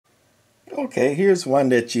Okay, here's one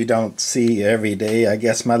that you don't see every day. I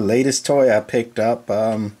guess my latest toy I picked up.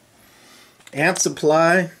 Amp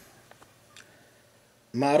Supply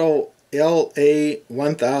model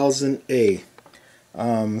LA-1000A.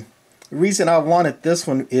 The reason I wanted this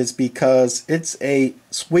one is because it's a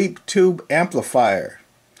sweep tube amplifier.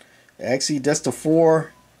 Actually, just a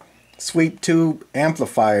 4 sweep tube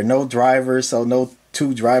amplifier. No driver, so no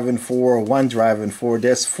 2 driving 4 or 1 driving 4.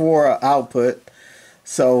 There's 4 output.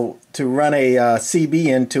 So to run a CB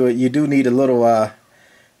into it, you do need a little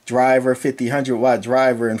driver, 50-100 watt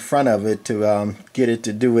driver in front of it to get it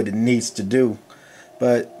to do what it needs to do.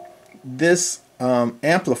 But this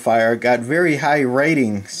amplifier got very high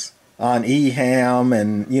ratings on Eham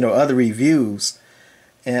and other reviews,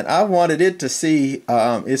 and I wanted it to see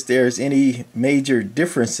if there's any major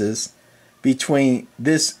differences between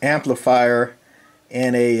this amplifier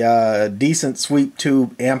and a decent sweep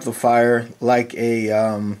tube amplifier like a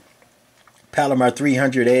Palomar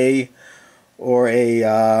 300A or a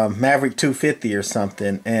Maverick 250 or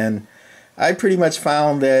something. And I pretty much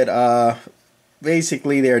found that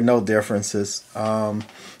basically there are no differences.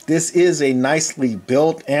 This is a nicely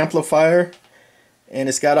built amplifier, and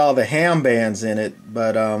it's got all the ham bands in it,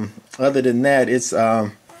 but other than that, it's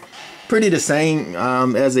pretty the same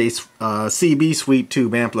as a CB sweep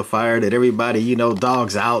tube amplifier that everybody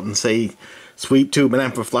dogs out and say sweep tube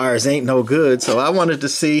amplifiers ain't no good. So I wanted to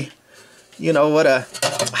see what a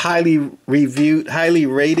highly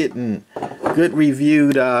rated and good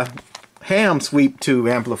reviewed ham sweep tube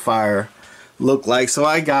amplifier looked like. So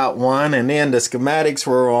I got one, and then the schematics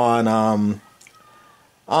were on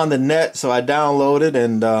the net, so I downloaded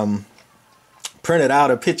and printed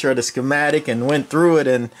out a picture of the schematic and went through it,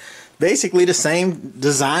 and basically the same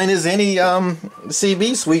design as any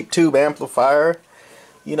CB sweep tube amplifier.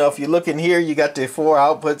 If you look in here, you got the 4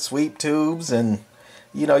 output sweep tubes, and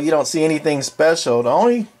you don't see anything special. The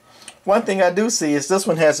only one thing I do see is this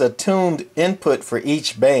one has a tuned input for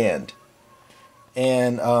each band,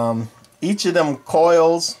 and each of them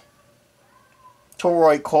coils,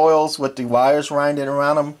 toroid coils with the wires winding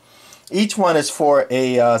around them, each one is for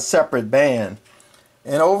a separate band.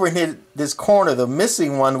 And over in this corner, the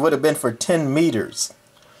missing one would have been for 10 meters.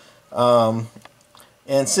 And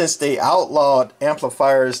since they outlawed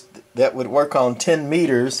amplifiers that would work on 10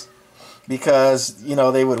 meters, because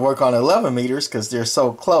they would work on 11 meters because they're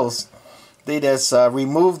so close, they just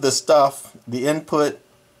removed the stuff, the input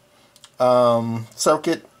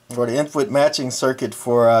circuit or the input matching circuit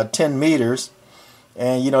for 10 meters.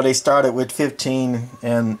 And they started with 15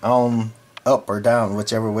 and on up or down,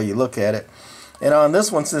 whichever way you look at it. And on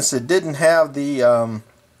this one, since it didn't have the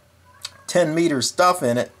 10 meter stuff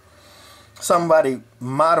in it, somebody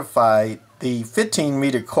modified the 15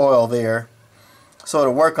 meter coil there so to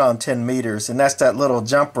work on 10 meters. And that's that little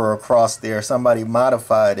jumper across there. Somebody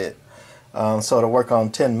modified it so to work on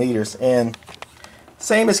 10 meters. And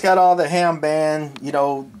same, it's got all the ham band,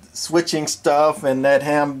 switching stuff, and that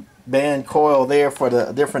ham band coil there for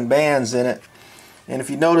the different bands in it. And if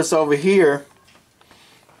you notice over here,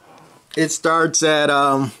 it starts at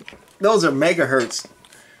those are megahertz,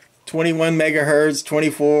 21 megahertz,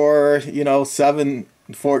 24, 7,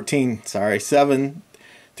 14, sorry, 7,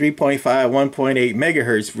 3.5, 1.8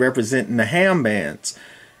 megahertz representing the ham bands.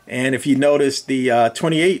 And if you notice, the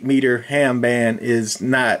 28 meter ham band is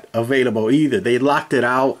not available either. They locked it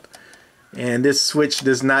out, and this switch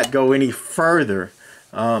does not go any further.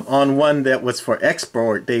 On one that was for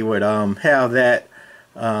export, they would have that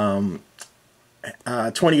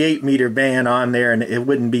 28 meter band on there, and it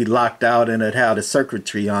wouldn't be locked out, and it'd have the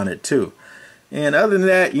circuitry on it too. And other than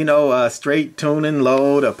that, straight tuning,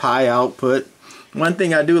 load, a pi output. One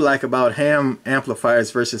thing I do like about ham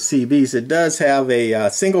amplifiers versus CBs, it does have a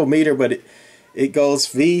single meter, but it goes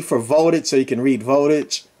V for voltage, so you can read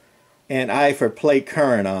voltage, and I for plate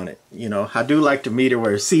current on it. I do like the meter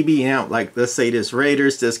where CB amp, like let's say this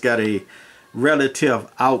Raiders, just got a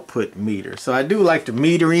relative output meter. So I do like the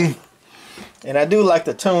metering. And I do like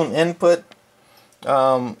the tune input.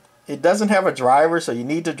 It doesn't have a driver, so you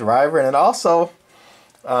need the driver. And also,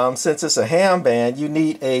 since it's a ham band, you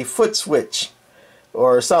need a foot switch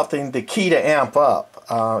or something to key the amp up.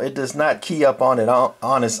 It does not key up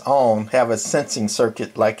on its own, have a sensing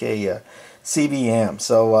circuit like a CB amp.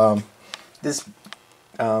 So this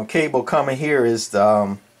cable coming here is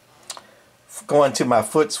going to my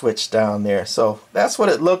foot switch down there. So that's what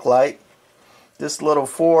it looked like. This little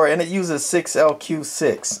 4, and it uses 6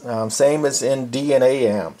 LQ6, same as in DNA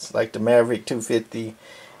amps like the Maverick 250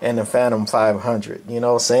 and the Phantom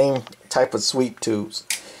 500. Same type of sweep tubes,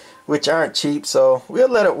 which aren't cheap. So we'll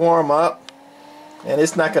let it warm up. and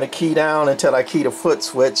it's not going to key down until I key the foot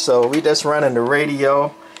switch. So we just running the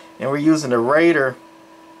radio, and we're using the Raider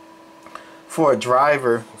for a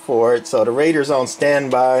driver for it. So the Raider's on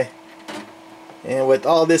standby, and with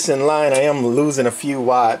all this in line, I am losing a few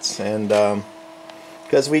watts, and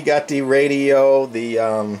because we got the radio,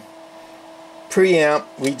 the preamp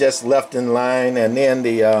we just left in line, and then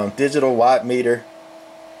the digital watt meter,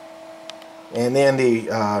 and then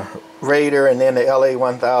the Raider, and then the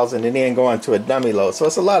LA-1000, and then going to a dummy load. So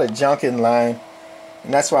it's a lot of junk in line,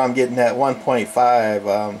 and that's why I'm getting that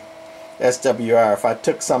 1.5 SWR. If I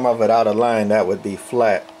took some of it out of line, that would be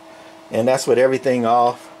flat, and that's with everything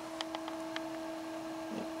off.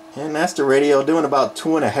 And that's the radio doing about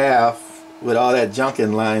 2.5 with all that junk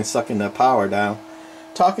in line sucking the power down.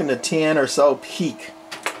 Talking to 10 or so peak.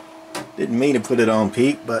 Didn't mean to put it on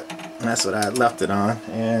peak, but that's what I left it on.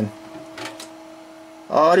 And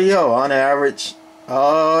audio on average,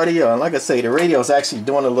 audio, and like I say, the radio is actually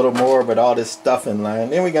doing a little more, but all this stuff in line.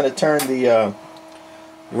 Then we're going to turn the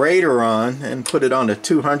Raider on and put it on the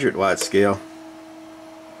 200 watt scale,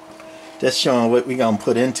 just showing what we're going to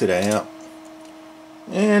put into the amp.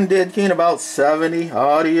 And did gain about 70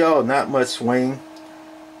 audio, not much swing,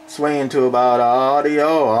 swinging to about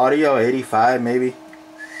audio 85 maybe,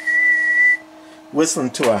 whistling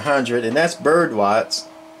to 100, and that's bird watts.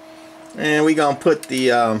 And we're gonna put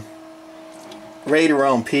the Raider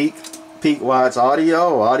on peak watts,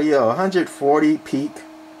 audio 140 peak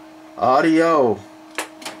audio.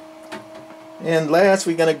 And last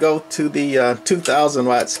we're gonna go to the 2000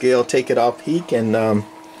 watt scale, take it off peak, and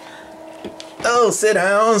sit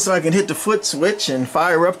down so I can hit the foot switch and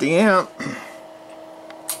fire up the amp.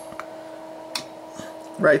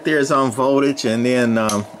 Right there is on voltage, and then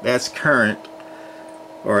that's current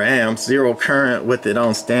or amps, zero current with it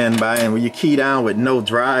on standby. And when you key down with no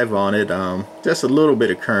drive on it, just a little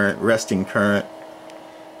bit of current, resting current.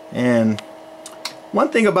 And one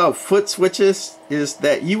thing about foot switches is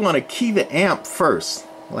that you want to key the amp first,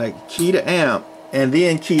 like key the amp and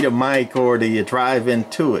then key the mic or the drive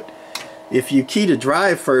into it. If you key the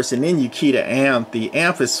drive first and then you key the amp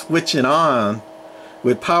is switching on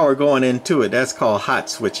with power going into it. That's called hot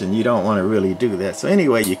switching. You don't want to really do that. So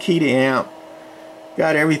anyway, you key the amp,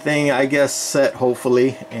 got everything I guess set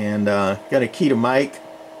hopefully, and got to key the mic.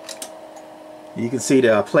 You can see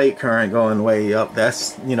the plate current going way up.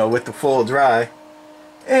 That's, you know, with the full drive.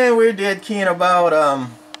 And we're dead keying about a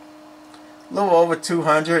little over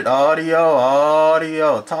 200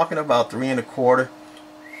 audio, talking about 3 1/4.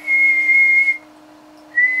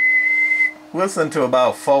 Listen to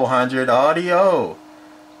about 400 audio.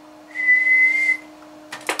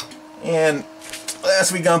 And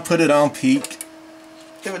last we gonna put it on peak.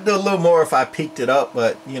 It would do a little more if I peaked it up,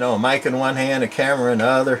 but you know, mic in one hand, a camera in the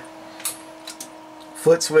other.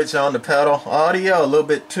 Foot switch on the pedal. Audio a little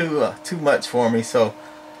bit too much for me, so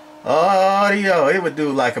audio, it would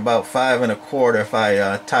do like about 5 1/4 if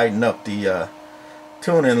I tighten up the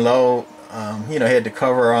tuning load. You know, had the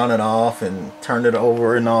cover on and off and turned it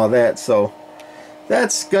over and all that. So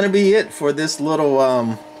that's gonna be it for this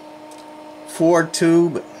little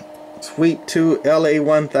 4-tube Sweep 2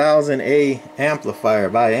 LA-1000A amplifier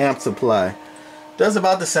by Amp Supply. Does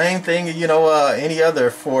about the same thing, you know, any other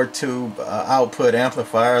 4-tube output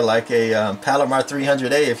amplifier, like a Palomar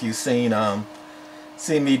 300A. If you've seen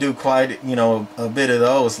me do quite, you know, a bit of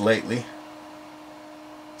those lately.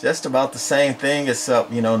 Just about the same thing,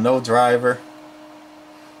 except, you know, no driver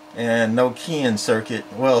and no keying circuit.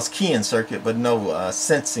 Well, it's keying circuit, but no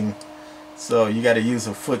sensing. So you got to use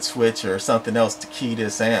a foot switch or something else to key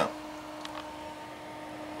this amp.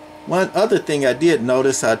 One other thing I did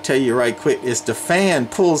notice, I'll tell you right quick, is the fan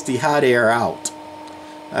pulls the hot air out.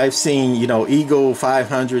 I've seen, you know, Eagle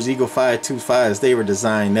 500s, Eagle 525s, they were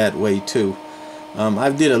designed that way too.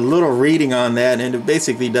 I did a little reading on that, and it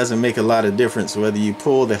basically doesn't make a lot of difference whether you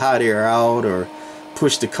pull the hot air out or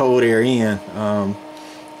push the cold air in.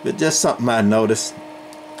 But just something I noticed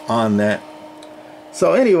on that.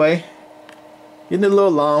 So anyway, getting a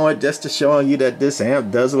little long with just to show you that this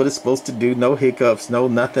amp does what it's supposed to do. No hiccups, no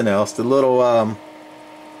nothing else. The little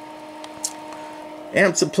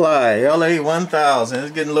Amp Supply LA-1000.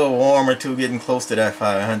 It's getting a little warmer too, getting close to that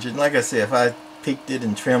 500. And like I said, if I peaked it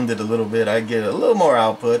and trimmed it a little bit, I get a little more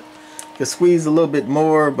output. Could squeeze a little bit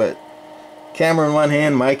more, but camera in one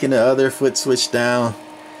hand, mic in the other, foot switch down.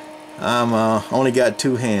 I'm only got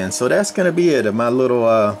 2 hands. So that's gonna be it of my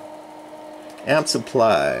little Amp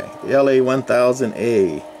Supply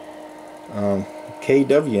LA-1000A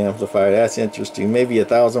KW amplifier. That's interesting. Maybe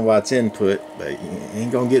 1,000 watts input, but you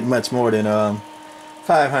ain't gonna get much more than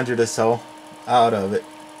 500 or so out of it.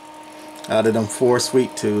 out of them 4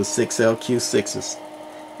 sweep tubes, 6LQ6s.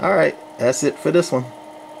 Alright, that's it for this one.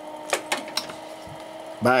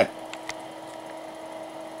 Bye.